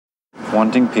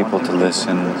wanting people to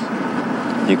listen,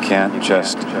 you can't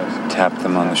just tap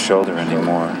them on the shoulder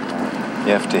anymore.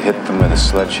 You have to hit them with a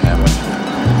sledgehammer.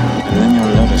 And then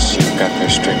you'll notice you've got their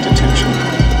strict attention.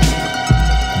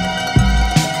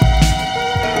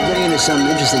 We're getting into some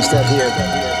interesting stuff here.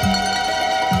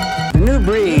 The new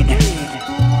breed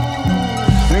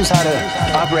learns how to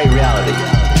operate reality.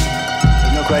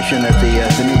 There's no question that the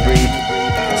new breed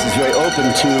is very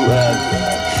open to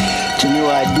new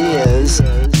ideas.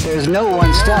 There's no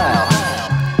one style.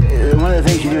 One of the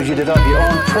things you do is you develop your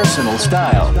own personal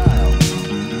style.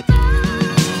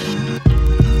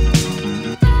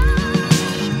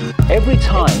 Every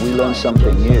time we learn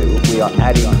something new, we are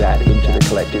adding that into the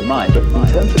collective mind. But in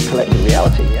terms of collective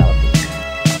reality,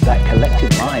 that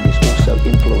collective mind is also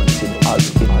influencing us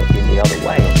in the other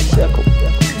way, in the circle.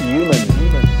 Human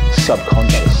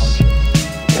subconscious,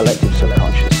 collective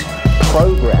subconscious,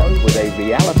 programmed with a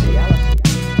reality.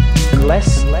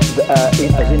 Unless,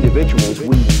 as individuals,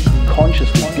 we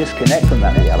consciously disconnect from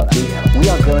that reality, we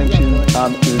are going to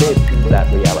live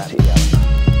that reality.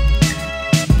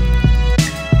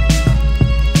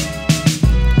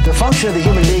 The function of the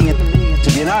human being is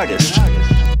to be an artist,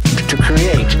 to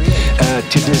create,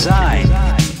 to design.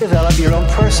 Develop your own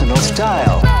personal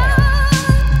style.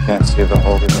 Can't see the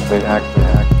whole complete act,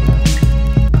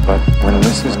 but when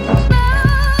this is done,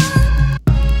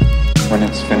 when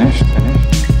it's finished,